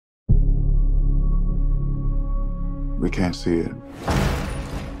We can't see it.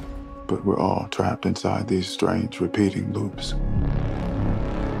 But we're all trapped inside these strange, repeating loops.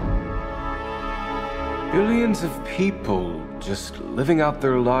 Billions of people just living out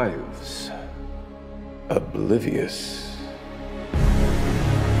their lives, oblivious.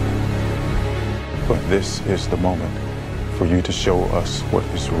 But this is the moment for you to show us what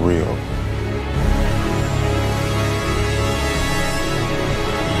is real.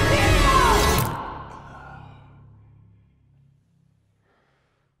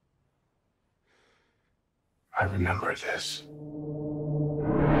 I remember this.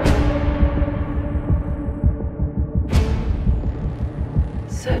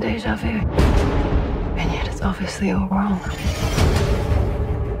 So deja vu. And yet it's obviously all wrong.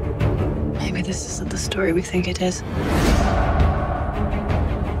 Maybe this isn't the story we think it is.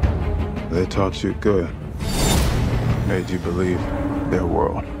 They taught you good. Made you believe their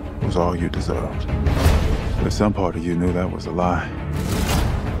world was all you deserved. But some part of you knew that was a lie.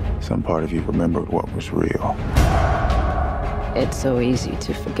 Some part of you remembered what was real. It's so easy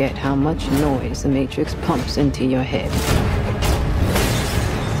to forget how much noise the Matrix pumps into your head.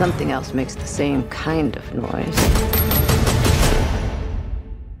 Something else makes the same kind of noise.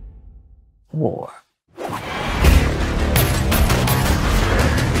 War.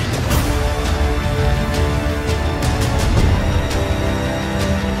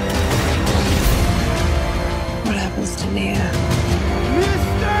 What happens to Nia?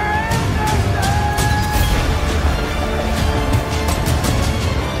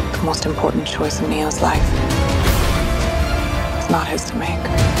 The most important choice in Neo's life is not his to make.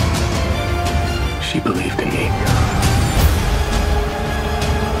 She believed in me.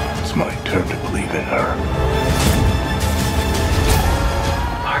 It's my turn to believe in her.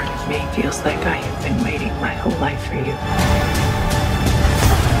 Part of me feels like I have been waiting my whole life for you.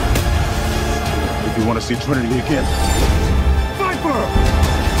 If you want to see Trinity again, fight for her!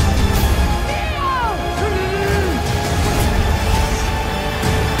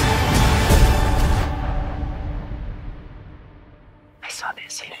 I saw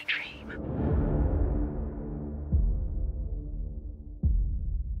this in a dream.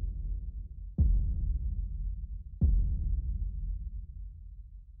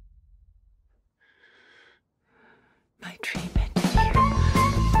 My dream ended here.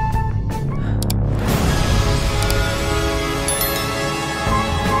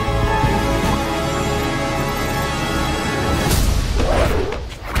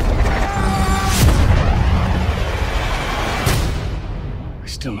 I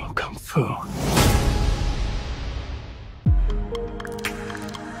still know Kung Fu.